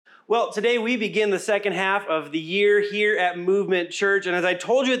Well, today we begin the second half of the year here at Movement Church. And as I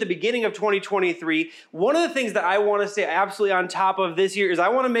told you at the beginning of 2023, one of the things that I want to stay absolutely on top of this year is I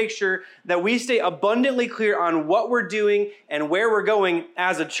want to make sure that we stay abundantly clear on what we're doing and where we're going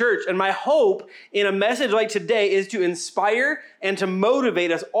as a church. And my hope in a message like today is to inspire and to motivate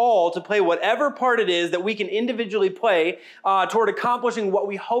us all to play whatever part it is that we can individually play toward accomplishing what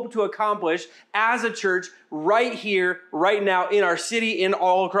we hope to accomplish as a church right here, right now, in our city, in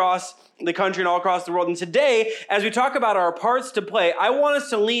all across the country and all across the world. And today, as we talk about our parts to play, I want us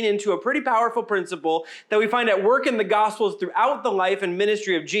to lean into a pretty powerful principle that we find at work in the Gospels throughout the life and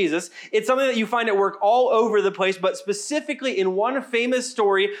ministry of Jesus. It's something that you find at work all over the place, but specifically in one famous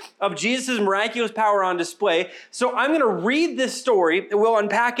story of Jesus' miraculous power on display. So I'm going to read this story, and we'll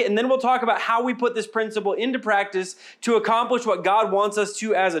unpack it, and then we'll talk about how we put this principle into practice to accomplish what God wants us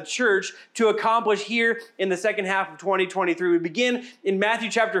to as a church to accomplish here in the second half of 2023. We begin in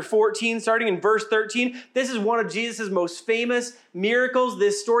Matthew chapter 14, starting in verse 13. This is one of Jesus' most famous miracles.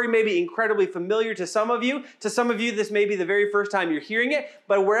 This story may be incredibly familiar to some of you. To some of you, this may be the very first time you're hearing it,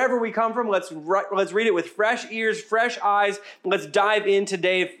 but wherever we come from, let's read it with fresh ears, fresh eyes. Let's dive in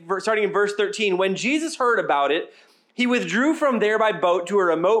today, starting in verse 13. When Jesus heard about it, he withdrew from there by boat to a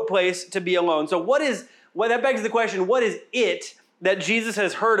remote place to be alone. So that begs the question, what is it that Jesus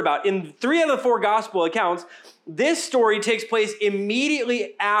has heard about? In 3 of the 4 gospel accounts, this story takes place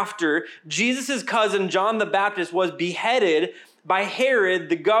immediately after Jesus' cousin John the Baptist was beheaded by Herod,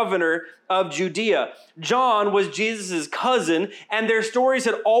 the governor of Judea. John was Jesus' cousin, and their stories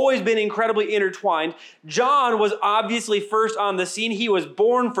had always been incredibly intertwined. John was obviously first on the scene. He was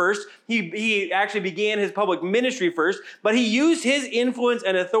born first. He actually began his public ministry first, but he used his influence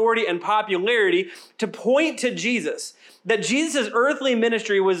and authority and popularity to point to Jesus. That Jesus' early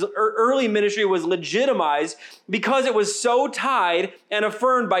ministry was legitimized because it was so tied and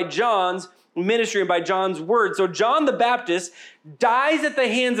affirmed by John's ministry and by John's word. So John the Baptist dies at the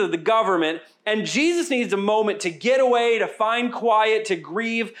hands of the government, and Jesus needs a moment to get away, to find quiet, to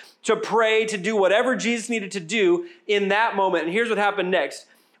grieve, to pray, to do whatever Jesus needed to do in that moment. And here's what happened next.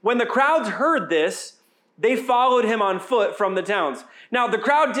 When the crowds heard this, they followed him on foot from the towns. Now, the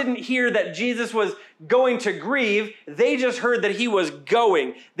crowd didn't hear that Jesus was going to grieve. They just heard that he was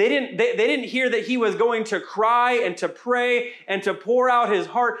going. They didn't hear that he was going to cry and to pray and to pour out his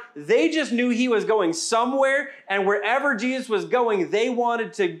heart. They just knew he was going somewhere, and wherever Jesus was going, they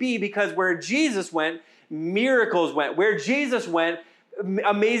wanted to be, because where Jesus went, miracles went. Where Jesus went,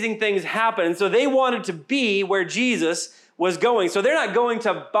 amazing things happened. And so they wanted to be where Jesus was going. So they're not going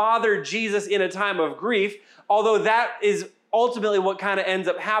to bother Jesus in a time of grief, although that is ultimately what kind of ends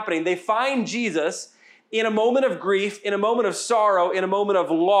up happening. They find Jesus in a moment of grief, in a moment of sorrow, in a moment of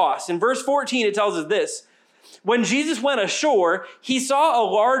loss. In verse 14, it tells us this: when Jesus went ashore, he saw a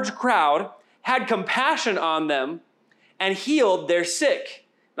large crowd, had compassion on them, and healed their sick.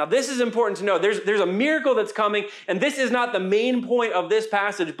 Now, this is important to know. There's a miracle that's coming, and this is not the main point of this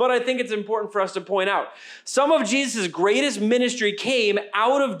passage, but I think it's important for us to point out. Some of Jesus' greatest ministry came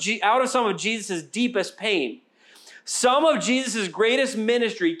out of some of Jesus' deepest pain. Some of Jesus' greatest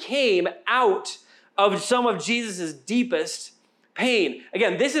ministry came out of some of Jesus' deepest pain.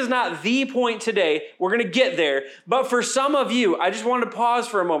 Again, this is not the point today. We're going to get there. But for some of you, I just wanted to pause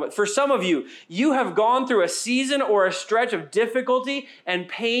for a moment. For some of you, you have gone through a season or a stretch of difficulty and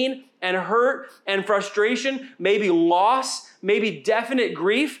pain and hurt and frustration, maybe loss, maybe definite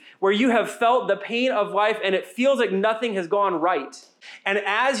grief, where you have felt the pain of life and it feels like nothing has gone right. And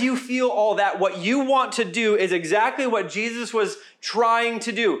as you feel all that, what you want to do is exactly what Jesus was trying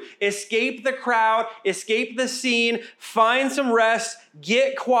to do. Escape the crowd, escape the scene, find some rest,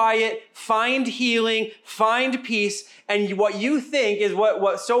 get quiet, find healing, find peace. And what you think is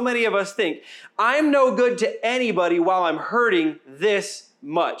what so many of us think. I'm no good to anybody while I'm hurting this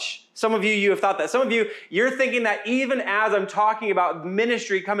much. Some of you have thought that. Some of you, you're thinking that even as I'm talking about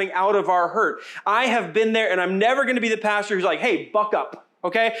ministry coming out of our hurt. I have been there, and I'm never going to be the pastor who's like, hey, buck up,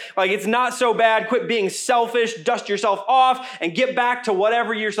 okay? Like, it's not so bad. Quit being selfish, dust yourself off, and get back to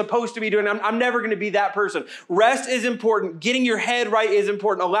whatever you're supposed to be doing. I'm never going to be that person. Rest is important. Getting your head right is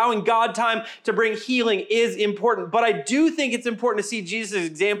important. Allowing God time to bring healing is important. But I do think it's important to see Jesus'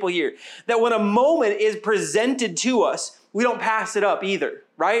 example here, that when a moment is presented to us, we don't pass it up either,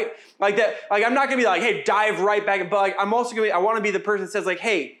 right? Like that. Like, I'm not gonna be like, hey, dive right back. But like, I'm also I want to be the person that says like,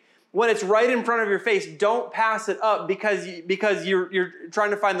 hey, when it's right in front of your face, don't pass it up because you're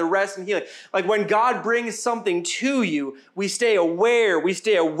trying to find the rest and healing. Like, when God brings something to you, we stay aware, we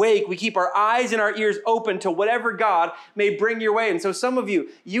stay awake, we keep our eyes and our ears open to whatever God may bring your way. And so some of you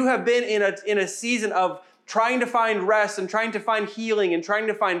have been in a season of trying to find rest and trying to find healing and trying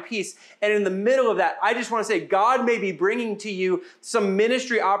to find peace. And in the middle of that, I just want to say God may be bringing to you some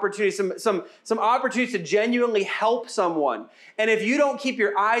ministry opportunities, some opportunities to genuinely help someone. And if you don't keep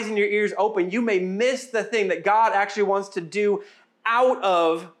your eyes and your ears open, you may miss the thing that God actually wants to do out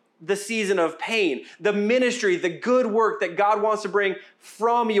of the season of pain, the ministry, the good work that God wants to bring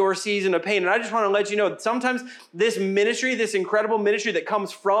from your season of pain. And I just want to let you know, sometimes this ministry, this incredible ministry that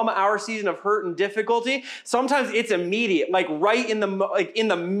comes from our season of hurt and difficulty, sometimes it's immediate, like right in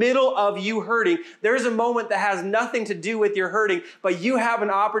the middle of you hurting. There's a moment that has nothing to do with your hurting, but you have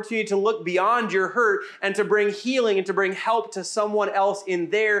an opportunity to look beyond your hurt and to bring healing and to bring help to someone else in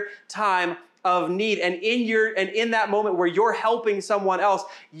their time of need. And in that moment where you're helping someone else,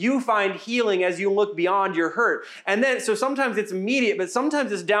 you find healing as you look beyond your hurt. And then, so sometimes it's immediate, but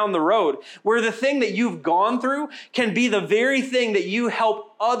sometimes it's down the road where the thing that you've gone through can be the very thing that you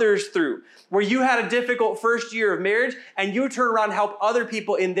help others through. Where you had a difficult first year of marriage and you turn around and help other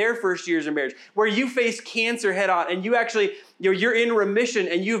people in their first years of marriage. Where you faced cancer head on and you actually, you're in remission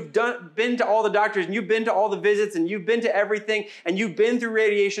and you've been to all the doctors and you've been to all the visits and you've been to everything and you've been through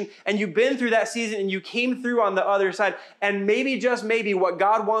radiation and you've been through that season and you came through on the other side. And maybe, just maybe, what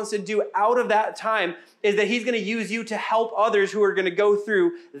God wants to do out of that time is that he's going to use you to help others who are going to go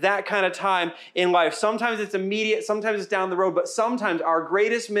through that kind of time in life. Sometimes it's immediate, sometimes it's down the road, but sometimes our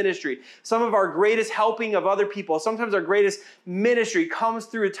greatest ministry, some of our greatest helping of other people, sometimes our greatest ministry comes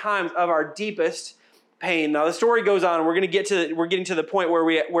through times of our deepest pain. Now the story goes on, and we're getting to the point where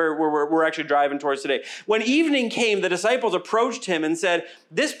we're actually driving towards today. When evening came, the disciples approached him and said,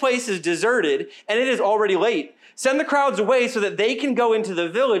 "This place is deserted, and it is already late. Send the crowds away so that they can go into the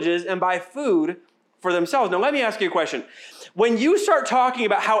villages and buy food for themselves." Now, let me ask you a question. When you start talking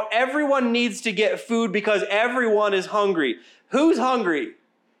about how everyone needs to get food because everyone is hungry, who's hungry?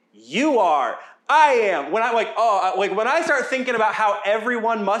 You are. I am. When I start thinking about how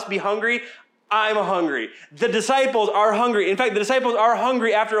everyone must be hungry, I'm hungry. The disciples are hungry. In fact, the disciples are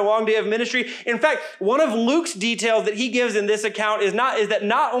hungry after a long day of ministry. In fact, one of Luke's details that he gives in this account is that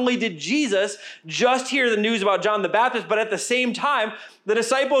not only did Jesus just hear the news about John the Baptist, but at the same time, the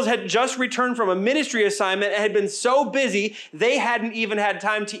disciples had just returned from a ministry assignment and had been so busy, they hadn't even had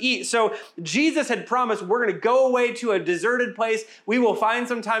time to eat. So Jesus had promised, we're going to go away to a deserted place. We will find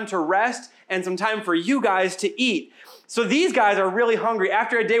some time to rest and some time for you guys to eat. So these guys are really hungry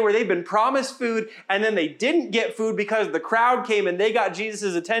after a day where they've been promised food and then they didn't get food because the crowd came and they got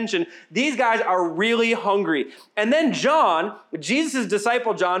Jesus' attention. These guys are really hungry. And then John, Jesus'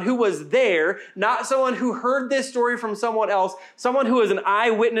 disciple John, who was there, not someone who heard this story from someone else, someone who was an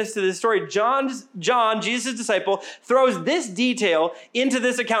eyewitness to this story, John, Jesus' disciple, throws this detail into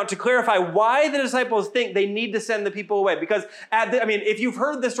this account to clarify why the disciples think they need to send the people away. Because, if you've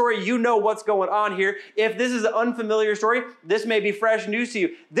heard the story, you know what's going on here. If this is an unfamiliar story, this may be fresh news to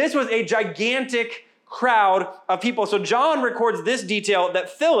you. This was a gigantic crowd of people. So John records this detail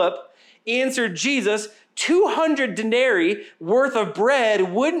that Philip answered Jesus, 200 denarii worth of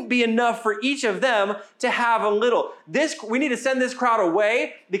bread wouldn't be enough for each of them to have a little. We need to send this crowd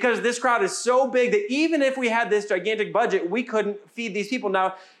away because this crowd is so big that even if we had this gigantic budget, we couldn't feed these people.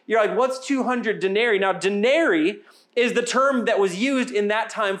 Now, you're like, what's 200 denarii? Now, denarii is the term that was used in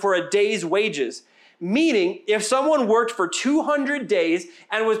that time for a day's wages. Meaning, if someone worked for 200 days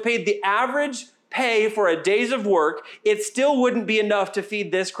and was paid the average pay for a day's of work, it still wouldn't be enough to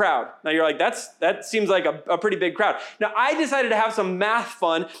feed this crowd. Now you're like, that seems like a pretty big crowd. Now I decided to have some math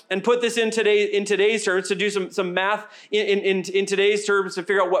fun and put this in today's terms, to do some math in today's terms to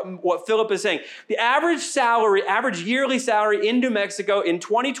figure out what Philip is saying. The average yearly salary in New Mexico in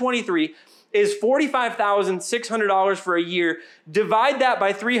 2023 is $45,600 for a year. Divide that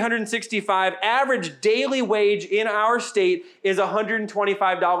by 365. Average daily wage in our state is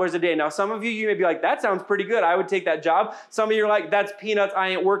 $125 a day. Now, some of you may be like, that sounds pretty good. I would take that job. Some of you are like, that's peanuts. I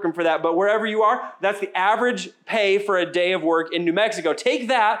ain't working for that. But wherever you are, that's the average pay for a day of work in New Mexico. Take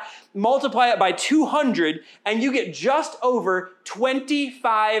that, multiply it by 200, and you get just over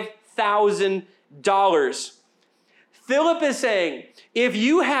 $25,000. Philip is saying, if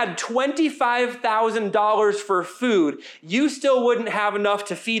you had $25,000 for food, you still wouldn't have enough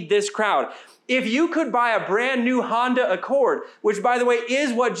to feed this crowd. If you could buy a brand new Honda Accord, which by the way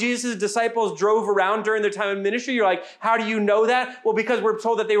is what Jesus' disciples drove around during their time in ministry, you're like, how do you know that? Well, because we're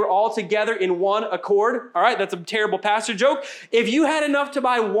told that they were all together in one Accord. All right, that's a terrible pastor joke. If you had enough to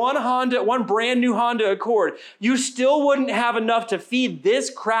buy one brand new Honda Accord, you still wouldn't have enough to feed this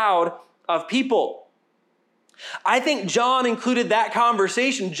crowd of people. I think John included that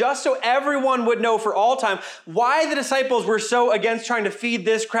conversation just so everyone would know for all time why the disciples were so against trying to feed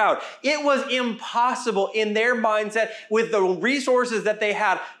this crowd. It was impossible in their mindset with the resources that they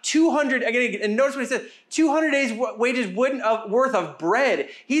had. 200, again, and notice what he said, 200 days wages worth of bread.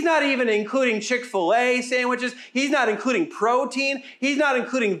 He's not even including Chick-fil-A sandwiches. He's not including protein. He's not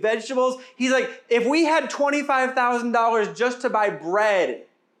including vegetables. He's like, if we had $25,000 just to buy bread,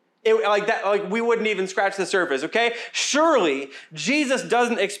 we wouldn't even scratch the surface, okay? Surely, Jesus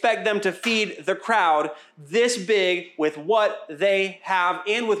doesn't expect them to feed the crowd this big with what they have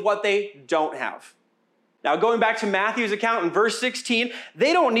and with what they don't have. Now, going back to Matthew's account in verse 16,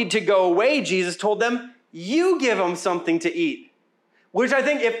 they don't need to go away, Jesus told them. You give them something to eat. Which I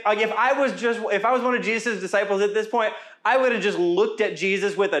think if I was one of Jesus' disciples at this point, I would have just looked at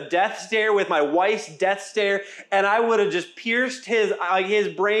Jesus with a death stare, with my wife's death stare, and I would have just pierced his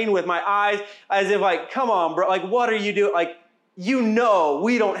brain with my eyes as if come on, bro, what are you doing?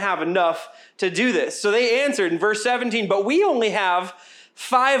 We don't have enough to do this. So they answered in verse 17, but we only have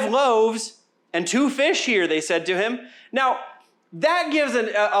 5 loaves and 2 fish here, they said to him. Now, that gives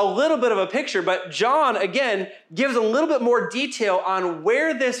a little bit of a picture, but John, again, gives a little bit more detail on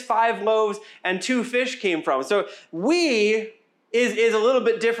where this 5 loaves and 2 fish came from. So is a little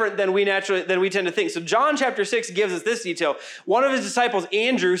bit different than we tend to think. So John chapter 6 gives us this detail. One of his disciples,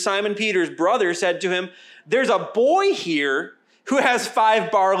 Andrew, Simon Peter's brother, said to him, there's a boy here who has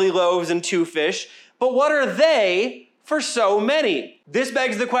 5 barley loaves and 2 fish, but what are they for so many? This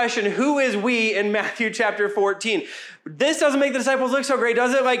begs the question, who is we in Matthew chapter 14? This doesn't make the disciples look so great,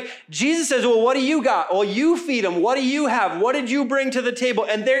 does it? Jesus says, well, what do you got? Well, you feed them. What do you have? What did you bring to the table?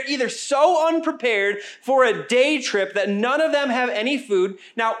 And they're either so unprepared for a day trip that none of them have any food.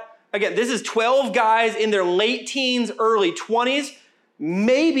 Now, again, this is 12 guys in their late teens, early 20s.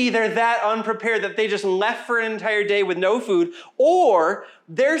 Maybe they're that unprepared that they just left for an entire day with no food, or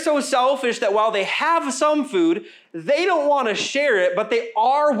they're so selfish that while they have some food, they don't want to share it, but they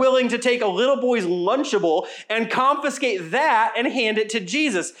are willing to take a little boy's Lunchable and confiscate that and hand it to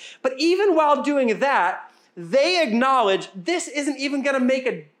Jesus. But even while doing that, they acknowledge this isn't even going to make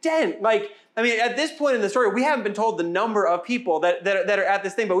a dent. At this point in the story, we haven't been told the number of people that are at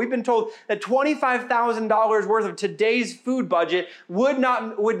this thing, but we've been told that $25,000 worth of today's food budget would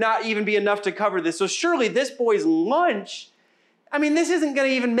not even be enough to cover this. So surely this boy's lunch, this isn't going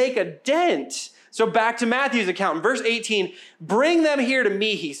to even make a dent. So back to Matthew's account, in verse 18, bring them here to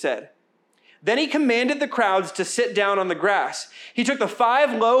me, he said. Then he commanded the crowds to sit down on the grass. He took the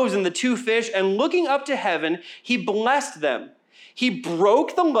 5 loaves and the 2 fish, and looking up to heaven, he blessed them. He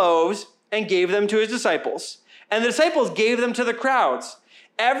broke the loaves and gave them to his disciples. And the disciples gave them to the crowds.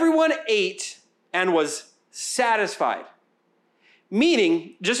 Everyone ate and was satisfied.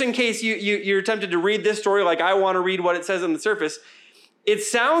 Meaning, just in case you're tempted to read this story like I want to read what it says on the surface, it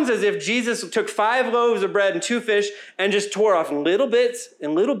sounds as if Jesus took 5 loaves of bread and 2 fish and just tore off little bits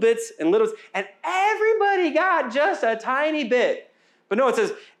and little bits and little bits, and everybody got just a tiny bit. But no, it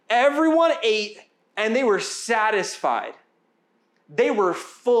says everyone ate and they were satisfied. They were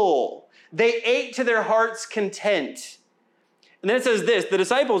full. They ate to their heart's content. And then it says this, the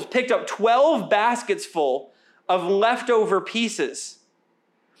disciples picked up 12 baskets full of leftover pieces.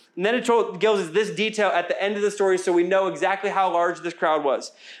 And then it gives us this detail at the end of the story so we know exactly how large this crowd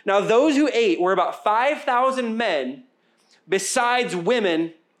was. Now, those who ate were about 5,000 men, besides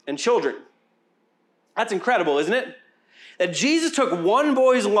women and children. That's incredible, isn't it? That Jesus took one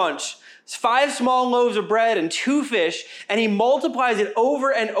boy's lunch, 5 small loaves of bread and 2 fish, and he multiplies it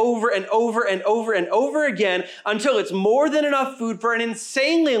over and over and over and over and over again until it's more than enough food for an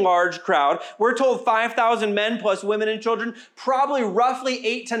insanely large crowd. We're told 5,000 men plus women and children, probably roughly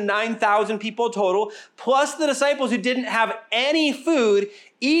 8,000 to 9,000 people total, plus the disciples who didn't have any food,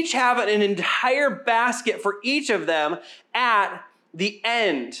 each have an entire basket for each of them at the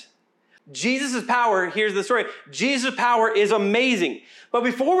end. Jesus' power, here's the story, Jesus' power is amazing. But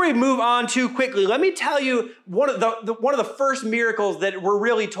before we move on too quickly, let me tell you one of the first miracles that were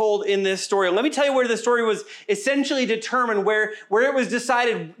really told in this story. Let me tell you where the story was essentially determined, where it was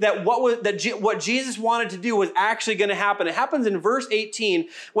decided that what Jesus wanted to do was actually going to happen. It happens in verse 18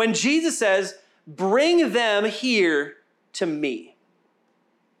 when Jesus says, "Bring them here to me."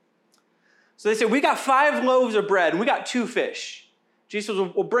 So they said, "We got 5 loaves of bread and we got 2 fish." Jesus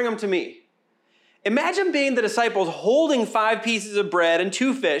says, "Well, bring them to me." Imagine being the disciples holding 5 pieces of bread and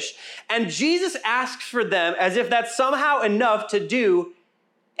 2 fish, and Jesus asks for them as if that's somehow enough to do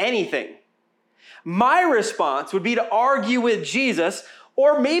anything. My response would be to argue with Jesus,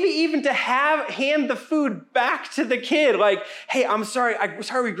 Or maybe even to hand the food back to the kid. Like, hey, I'm sorry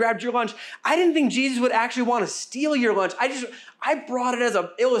we grabbed your lunch. I didn't think Jesus would actually want to steal your lunch. I brought it as an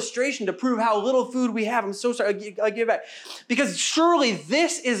illustration to prove how little food we have. I'm so sorry, I'll give it back. Because surely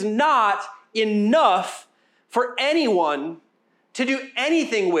this is not enough for anyone to do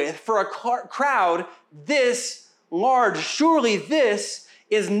anything with for a crowd this large. Surely this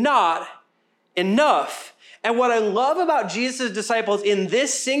is not enough. And what I love about Jesus' disciples in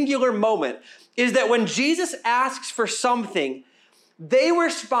this singular moment is that when Jesus asks for something, they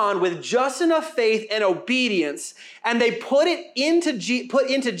respond with just enough faith and obedience, and they put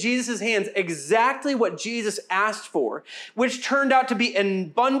into Jesus' hands exactly what Jesus asked for, which turned out to be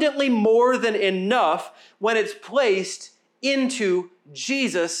abundantly more than enough when it's placed into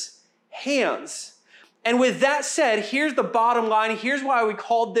Jesus' hands. And with that said, here's the bottom line. Here's why we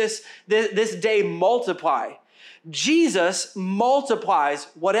called this day Multiply. Jesus multiplies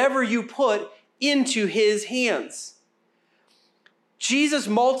whatever you put into his hands. Jesus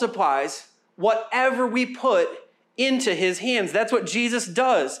multiplies whatever we put into his hands. That's what Jesus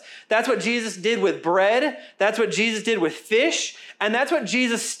does. That's what Jesus did with bread. That's what Jesus did with fish. And that's what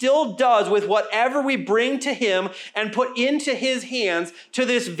Jesus still does with whatever we bring to him and put into his hands to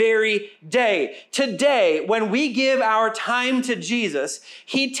this very day. Today, when we give our time to Jesus,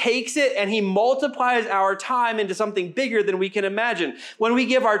 he takes it and he multiplies our time into something bigger than we can imagine. When we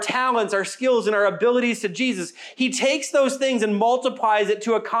give our talents, our skills, and our abilities to Jesus, he takes those things and multiplies it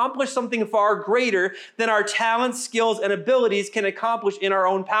to accomplish something far greater than our talents, skills, and abilities can accomplish in our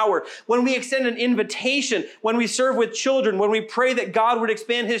own power. When we extend an invitation, when we serve with children, when we pray that God would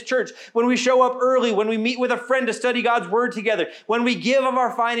expand his church, when we show up early, when we meet with a friend to study God's word together, when we give of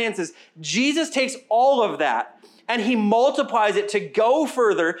our finances, Jesus takes all of that and he multiplies it to go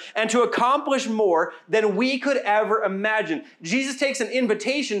further and to accomplish more than we could ever imagine. Jesus takes an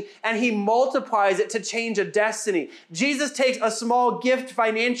invitation and he multiplies it to change a destiny. Jesus takes a small gift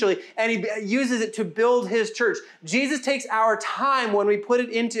financially and he uses it to build his church. Jesus takes our time when we put it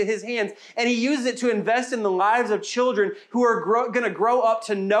into his hands and he uses it to invest in the lives of children who are going to grow up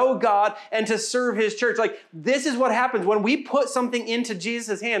to know God and to serve his church. Like, this is what happens when we put something into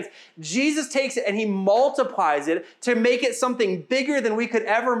Jesus' hands. Jesus takes it and he multiplies it to make it something bigger than we could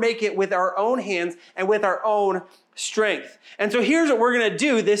ever make it with our own hands and with our own strength. And so here's what we're going to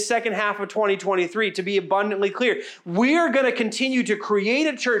do this second half of 2023 to be abundantly clear. We are going to continue to create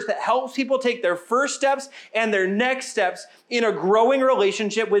a church that helps people take their first steps and their next steps in a growing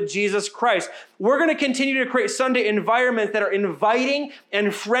relationship with Jesus Christ. We're going to continue to create Sunday environments that are inviting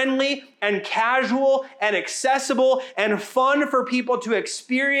and friendly and casual and accessible and fun for people to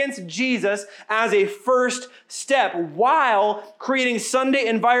experience Jesus as a first step, while creating Sunday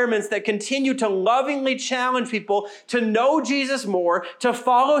environments that continue to lovingly challenge people to know Jesus more, to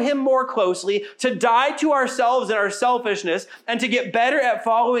follow him more closely, to die to ourselves and our selfishness, and to get better at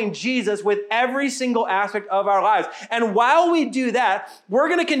following Jesus with every single aspect of our lives. And while we do that, we're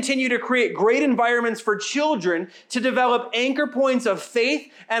going to continue to create great environments for children to develop anchor points of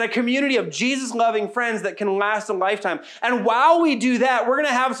faith and a community of Jesus-loving friends that can last a lifetime. And while we do that, we're going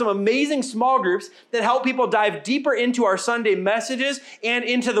to have some amazing small groups that help people dive deeper into our Sunday messages and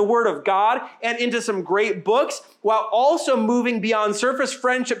into the Word of God and into some great books, while also moving beyond surface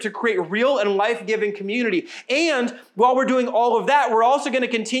friendship to create real and life-giving community. And while we're doing all of that, we're also going to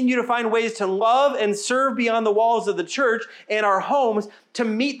continue to find ways to love and serve beyond the walls of the church and our homes to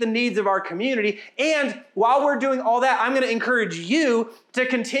meet the needs of our community. And while we're doing all that, I'm going to encourage you to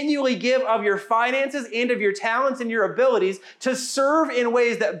continually give of your finances and of your talents and your abilities to serve in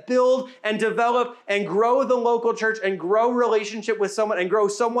ways that build and develop and grow the local church and grow relationship with someone and grow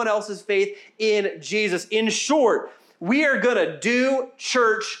someone else's faith in Jesus. In short, we are going to do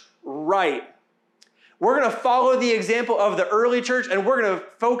church right. We're going to follow the example of the early church, and we're going to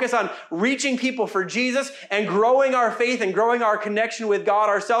focus on reaching people for Jesus and growing our faith and growing our connection with God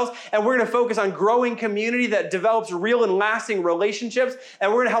ourselves. And we're going to focus on growing community that develops real and lasting relationships.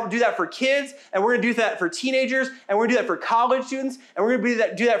 And we're going to help do that for kids, and we're going to do that for teenagers, and we're going to do that for college students, and we're going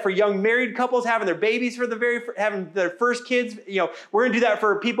to do that for young married couples having their babies having their first kids. We're going to do that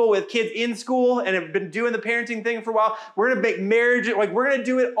for people with kids in school and have been doing the parenting thing for a while. We're going to make marriage, we're going to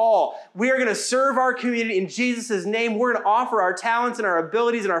do it all. We are going to serve our community in Jesus' name. We're going to offer our talents and our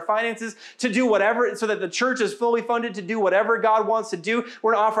abilities and our finances to do whatever, so that the church is fully funded to do whatever God wants to do.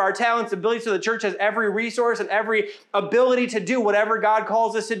 We're going to offer our talents and abilities so the church has every resource and every ability to do whatever God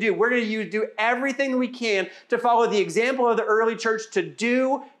calls us to do. We're going to do everything we can to follow the example of the early church to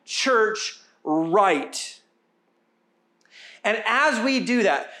do church right. And as we do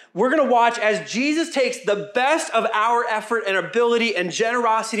that, we're going to watch as Jesus takes the best of our effort and ability and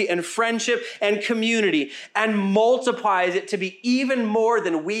generosity and friendship and community and multiplies it to be even more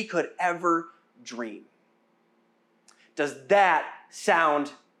than we could ever dream. Does that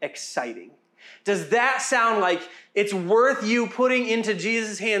sound exciting? Does that sound like it's worth you putting into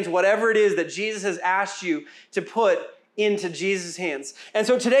Jesus' hands whatever it is that Jesus has asked you to put into Jesus' hands? And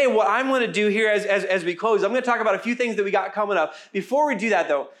so today, what I'm going to do here as we close, I'm going to talk about a few things that we got coming up. Before we do that,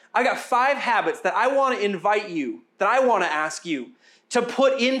 though, I got 5 habits that I want to invite you, that I want to ask you to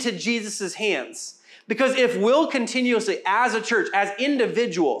put into Jesus' hands. Because if we'll continuously, as a church, as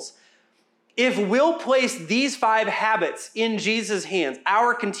individuals, if we'll place these 5 habits in Jesus' hands,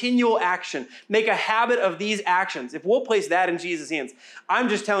 our continual action, make a habit of these actions, if we'll place that in Jesus' hands, I'm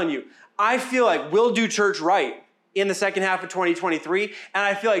just telling you, I feel like we'll do church right in the second half of 2023. And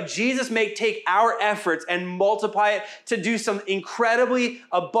I feel like Jesus may take our efforts and multiply it to do some incredibly,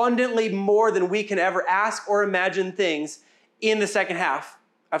 abundantly more than we can ever ask or imagine things in the second half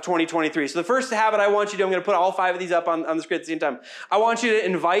of 2023. So the first habit I want you to do, I'm going to put all 5 of these up on the screen at the same time. I want you to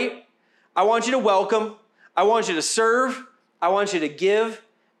invite, I want you to welcome, I want you to serve, I want you to give,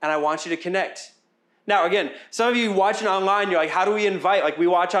 and I want you to connect. Now, again, some of you watching online, you're like, how do we invite? Like, we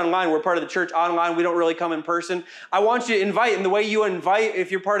watch online. We're part of the church online. We don't really come in person. I want you to invite. And the way you invite, if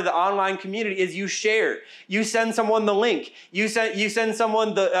you're part of the online community, is you share. You send someone the link. You send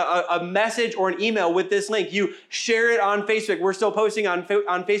someone a message or an email with this link. You share it on Facebook. We're still posting on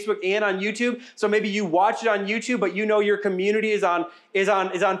Facebook and on YouTube. So maybe you watch it on YouTube, but you know your community is on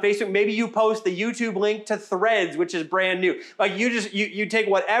Facebook. Maybe you post the YouTube link to Threads, which is brand new. Like, you take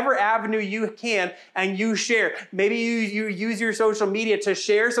whatever avenue you can and you share. Maybe you use your social media to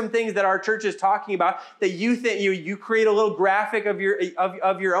share some things that our church is talking about, that you think you create a little graphic of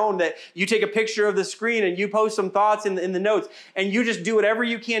your own, that you take a picture of the screen and you post some thoughts in the notes, and you just do whatever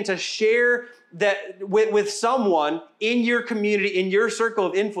you can to share that with someone in your community, in your circle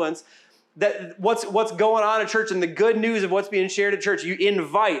of influence, that what's going on at church and the good news of what's being shared at church. You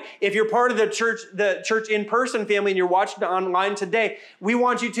invite. If you're part of the church in-person family and you're watching online today, we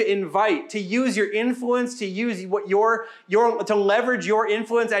want you to invite, to use your influence, to use what to leverage your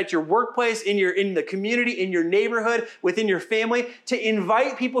influence at your workplace, in the community, in your neighborhood, within your family, to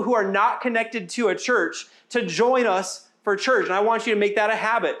invite people who are not connected to a church to join us for church. And I want you to make that a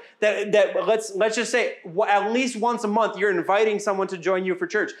habit, that let's just say at least once a month you're inviting someone to join you for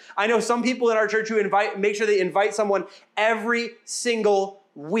church. I know some people in our church who make sure they invite someone every single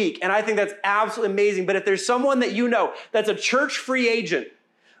week. And I think that's absolutely amazing. But if there's someone that you know that's a church free agent,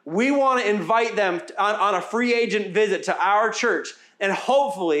 we want to invite them on a free agent visit to our church. And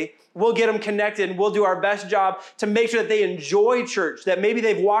hopefully we'll get them connected, and we'll do our best job to make sure that they enjoy church, that maybe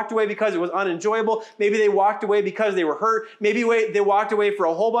they've walked away because it was unenjoyable. Maybe they walked away because they were hurt. Maybe they walked away for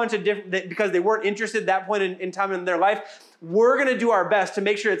a whole bunch of different, because they weren't interested at that point in time in their life. We're going to do our best to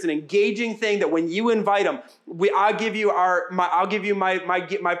make sure it's an engaging thing, that when you invite them, I'll give you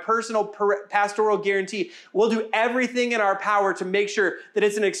my personal pastoral guarantee. We'll do everything in our power to make sure that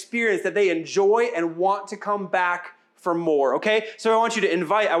it's an experience that they enjoy and want to come back for more, okay? So I want you to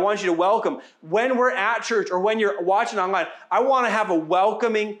invite, I want you to welcome. When we're at church or when you're watching online, I want to have a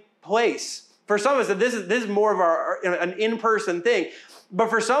welcoming place. For some of us, this is more of an in-person thing. But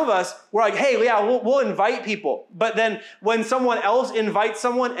for some of us, we're like, hey, yeah, we'll invite people. But then when someone else invites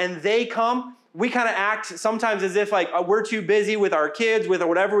someone and they come, we kind of act sometimes as if like we're too busy with our kids, with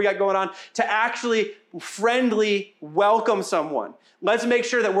whatever we got going on, to actually friendly welcome someone. Let's make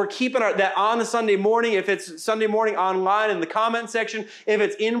sure that we're keeping that on the Sunday morning, if it's Sunday morning online in the comment section, if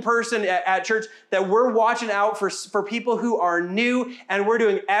it's in person at church, that we're watching out for people who are new, and we're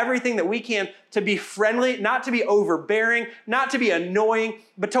doing everything that we can to be friendly, not to be overbearing, not to be annoying,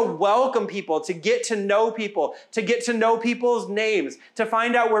 but to welcome people, to get to know people's names, to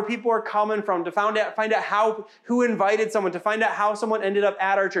find out where people are coming from, to find out who invited someone, to find out how someone ended up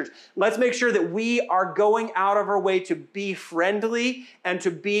at our church. Let's make sure that we are going out of our way to be friendly and to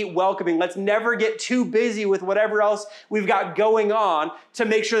be welcoming. Let's never get too busy with whatever else we've got going on to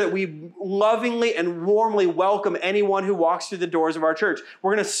make sure that we lovingly and warmly welcome anyone who walks through the doors of our church.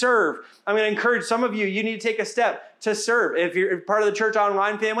 We're going to serve. I'm going to encourage some of you, you need to take a step to serve. If you're part of the church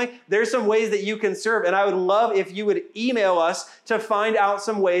online family, there's some ways that you can serve. And I would love if you would email us to find out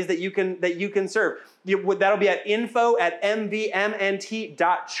some ways that you can serve. That'll be at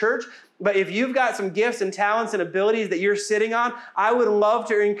info@mvmnt.church. But if you've got some gifts and talents and abilities that you're sitting on, I would love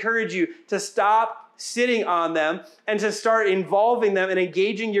to encourage you to stop sitting on them and to start involving them and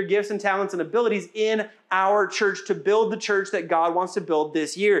engaging your gifts and talents and abilities in our church to build the church that God wants to build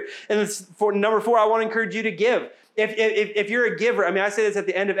this year. And for number 4, I want to encourage you to give. If you're a giver, I say this at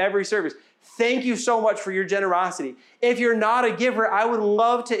the end of every service, thank you so much for your generosity. If you're not a giver, I would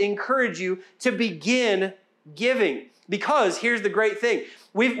love to encourage you to begin giving. Because here's the great thing.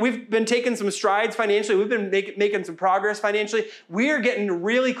 We've been taking some strides financially. We've been making some progress financially. We are getting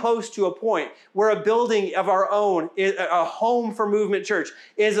really close to a point where a building of our own, a home for Movement Church,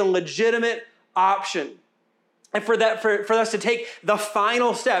 is a legitimate option. And for us to take the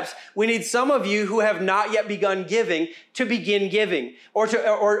final steps, we need some of you who have not yet begun giving to begin giving, or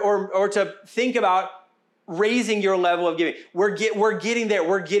to think about raising your level of giving. We're getting there.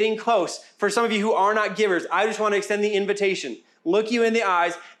 We're getting close. For some of you who are not givers, I just want to extend the invitation. Look you in the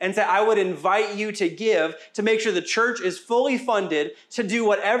eyes and say, I would invite you to give, to make sure the church is fully funded to do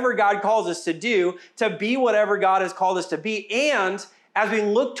whatever God calls us to do, to be whatever God has called us to be. And as we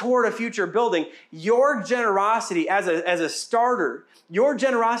look toward a future building, your generosity as a starter, your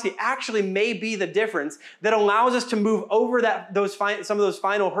generosity actually may be the difference that allows us to move over some of those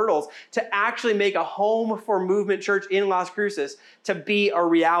final hurdles to actually make a home for Movement Church in Las Cruces to be a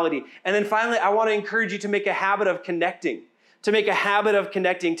reality. And then finally, I want to encourage you to make a habit of connecting. To have a habit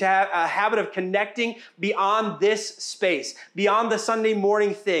of connecting beyond this space, beyond the Sunday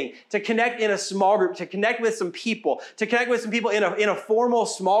morning thing, to connect in a small group, to connect with some people, in a formal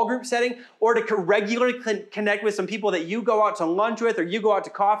small group setting, or to regularly connect with some people that you go out to lunch with or you go out to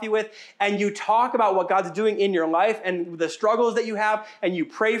coffee with, and you talk about what God's doing in your life and the struggles that you have, and you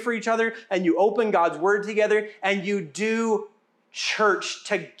pray for each other, and you open God's word together, and you do church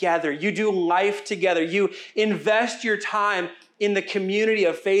together. You do life together. You invest your time in the community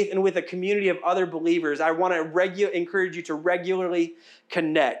of faith and with a community of other believers. I want to encourage you to regularly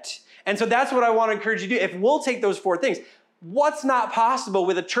connect. And so that's what I want to encourage you to do. If we'll take those 4 things, what's not possible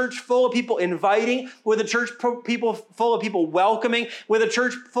with a church full of people inviting, with a church full of people welcoming, with a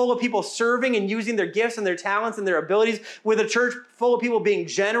church full of people serving and using their gifts and their talents and their abilities, with a church full of people being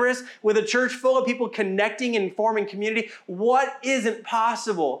generous, with a church full of people connecting and forming community? What isn't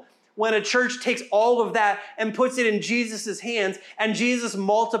possible when a church takes all of that and puts it in Jesus' hands, and Jesus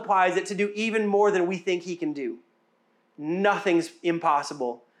multiplies it to do even more than we think he can do? Nothing's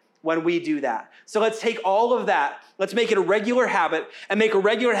impossible when we do that. So let's take all of that, let's make it a regular habit, and make a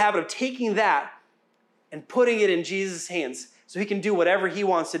regular habit of taking that and putting it in Jesus' hands so he can do whatever he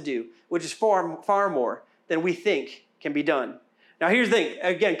wants to do, which is far, far more than we think can be done. Now here's the thing,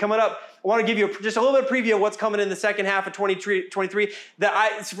 again, coming up, I want to give you just a little bit of preview of what's coming in the second half of 2023.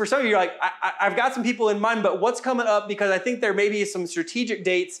 For some of you, you're like, I've got some people in mind, but what's coming up? Because I think there may be some strategic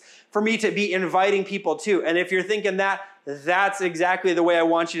dates for me to be inviting people to. And if you're thinking that, that's exactly the way I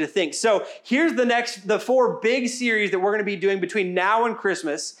want you to think. So here's the 4 big series that we're going to be doing between now and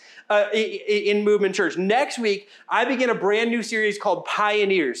Christmas in Movement Church. Next week, I begin a brand new series called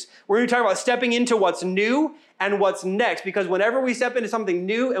Pioneers. We're going to talk about stepping into what's new and what's next, because whenever we step into something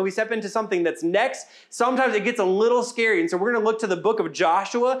new and we step into something that's next, sometimes it gets a little scary. And so we're going to look to the book of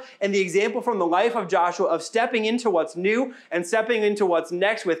Joshua and the example from the life of Joshua of stepping into what's new and stepping into what's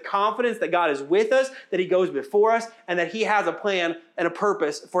next with confidence that God is with us, that he goes before us, and that he has a plan and a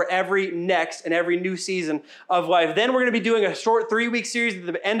purpose for every next and every new season of life. Then we're going to be doing a short 3-week series at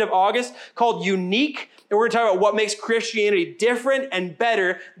the end of August called Unique. And we're going to talk about what makes Christianity different and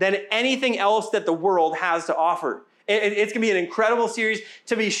better than anything else that the world has to offer. It's going to be an incredible series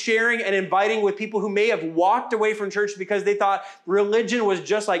to be sharing and inviting with people who may have walked away from church because they thought religion was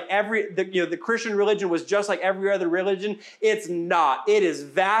just like the Christian religion was just like every other religion. It's not. It is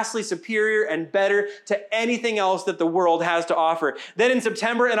vastly superior and better to anything else that the world has to offer. Then in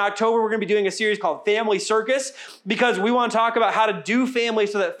September and October, we're going to be doing a series called Family Circus, because we want to talk about how to do family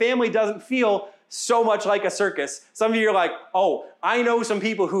so that family doesn't feel so much like a circus. Some of you are like, oh, I know some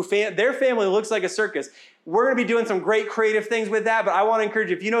people who their family looks like a circus. We're going to be doing some great creative things with that, but I want to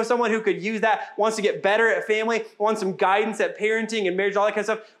encourage you, if you know someone who could use that, wants to get better at family, wants some guidance at parenting and marriage, all that kind of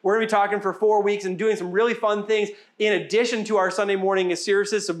stuff, we're going to be talking for 4 weeks and doing some really fun things in addition to our Sunday morning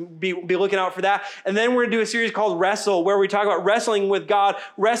services, so be looking out for that. And then we're going to do a series called Wrestle, where we talk about wrestling with God,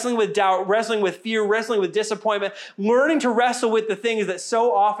 wrestling with doubt, wrestling with fear, wrestling with disappointment, learning to wrestle with the things that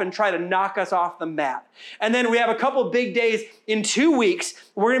so often try to knock us off the mat. And then we have a couple big days in 2 weeks.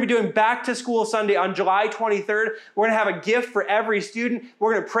 We're going to be doing Back to School Sunday on July 23rd. We're going to have a gift for every student.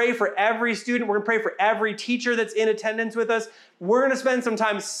 We're going to pray for every student. We're going to pray for every teacher that's in attendance with us. We're going to spend some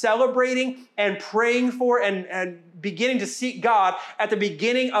time celebrating and praying for and beginning to seek God at the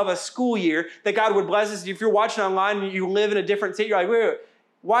beginning of a school year, that God would bless us. If you're watching online and you live in a different state, you're like, wait.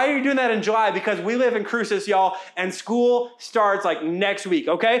 Why are you doing that in July? Because we live in Cruces, y'all, and school starts like next week,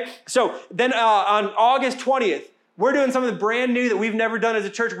 okay? So then on August 20th, we're doing something brand new that we've never done as a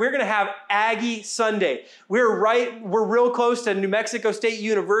church. We're going to have Aggie Sunday. We're real close to New Mexico State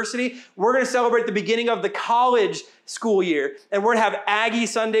University. We're going to celebrate the beginning of the college school year. And we're going to have Aggie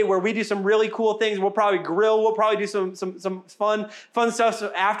Sunday where we do some really cool things. We'll probably grill. We'll probably do some fun stuff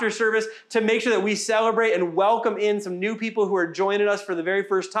after service to make sure that we celebrate and welcome in some new people who are joining us for the very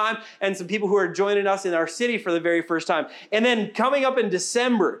first time and some people who are joining us in our city for the very first time. And then coming up in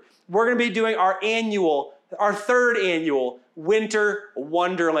December, we're going to be doing our third annual Winter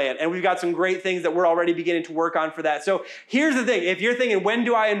Wonderland. And we've got some great things that we're already beginning to work on for that. So here's the thing. If you're thinking, when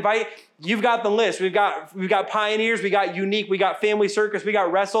do I invite? You've got the list. We've got Pioneers, we got Unique, we got Family Circus, we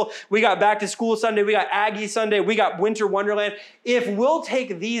got Wrestle, we got Back to School Sunday, we got Aggie Sunday, we got Winter Wonderland. If we'll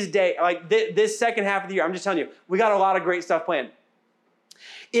take these days, like this second half of the year, I'm just telling you, we got a lot of great stuff planned.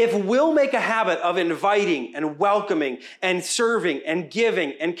 If we'll make a habit of inviting and welcoming and serving and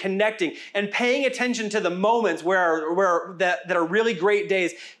giving and connecting and paying attention to the moments that are really great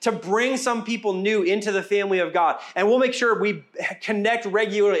days to bring some people new into the family of God, and we'll make sure we connect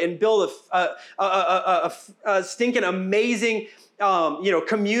regularly and build a stinking amazing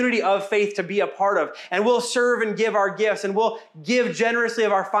community of faith to be a part of. And we'll serve and give our gifts, and we'll give generously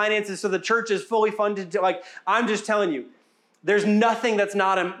of our finances so the church is fully funded. I'm just telling you, there's nothing that's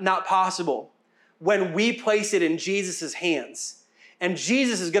not possible when we place it in Jesus' hands. And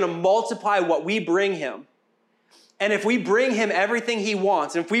Jesus is going to multiply what we bring him. And if we bring him everything he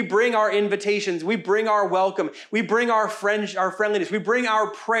wants, and if we bring our invitations, we bring our welcome, we bring our friendliness, we bring our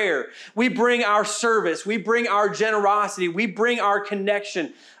prayer, we bring our service, we bring our generosity, we bring our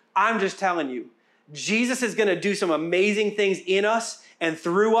connection, I'm just telling you, Jesus is going to do some amazing things in us and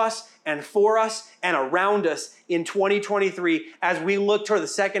through us and for us and around us in 2023 as we look toward the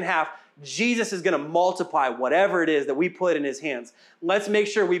second half. Jesus is going to multiply whatever it is that we put in his hands. Let's make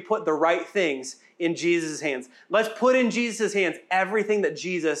sure we put the right things in Jesus' hands. Let's put in Jesus' hands everything that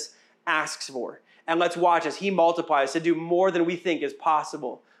Jesus asks for. And let's watch as he multiplies to do more than we think is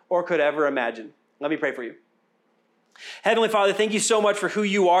possible or could ever imagine. Let me pray for you. Heavenly Father, thank you so much for who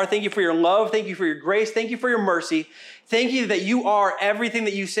you are. Thank you for your love. Thank you for your grace. Thank you for your mercy. Thank you that you are everything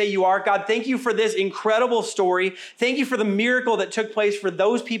that you say you are. God, thank you for this incredible story. Thank you for the miracle that took place for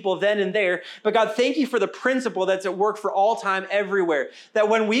those people then and there. But God, thank you for the principle that's at work for all time, everywhere. That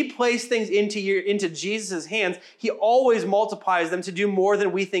when we place things into Jesus' hands, he always multiplies them to do more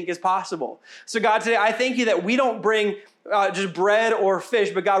than we think is possible. So God, today I thank you that we don't bring just bread or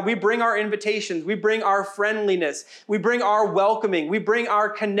fish, but God, we bring our invitations, we bring our friendliness, we bring our welcoming, we bring our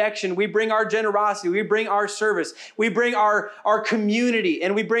connection, we bring our generosity, we bring our service, we bring our community,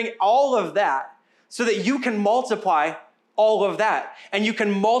 and we bring all of that so that you can multiply all of that. And you can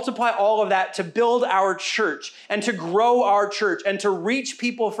multiply all of that to build our church and to grow our church and to reach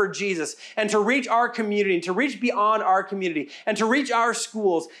people for Jesus and to reach our community and to reach beyond our community and to reach our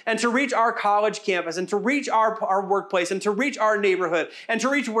schools and to reach our college campus and to reach our workplace and to reach our neighborhood and to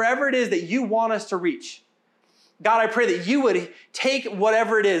reach wherever it is that you want us to reach. God, I pray that you would take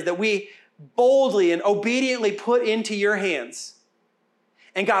whatever it is that we boldly and obediently put into your hands.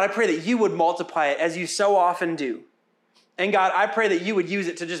 And God, I pray that you would multiply it as you so often do. And God, I pray that you would use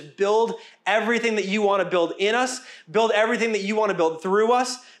it to just build everything that you want to build in us, build everything that you want to build through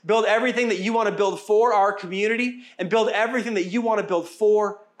us, build everything that you want to build for our community, and build everything that you want to build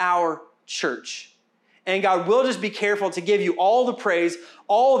for our church. And God, we'll just be careful to give you all the praise,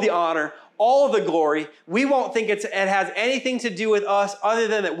 all the honor, all of the glory. We won't think it has anything to do with us other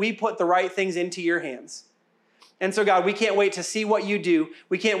than that we put the right things into your hands. And so, God, we can't wait to see what you do.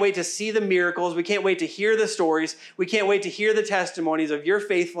 We can't wait to see the miracles. We can't wait to hear the stories. We can't wait to hear the testimonies of your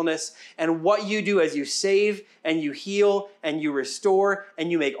faithfulness and what you do as you save and you heal and you restore and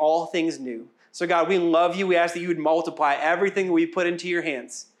you make all things new. So, God, we love you. We ask that you would multiply everything that we put into your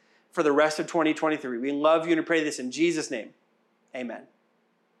hands for the rest of 2023. We love you and pray this in Jesus' name. Amen.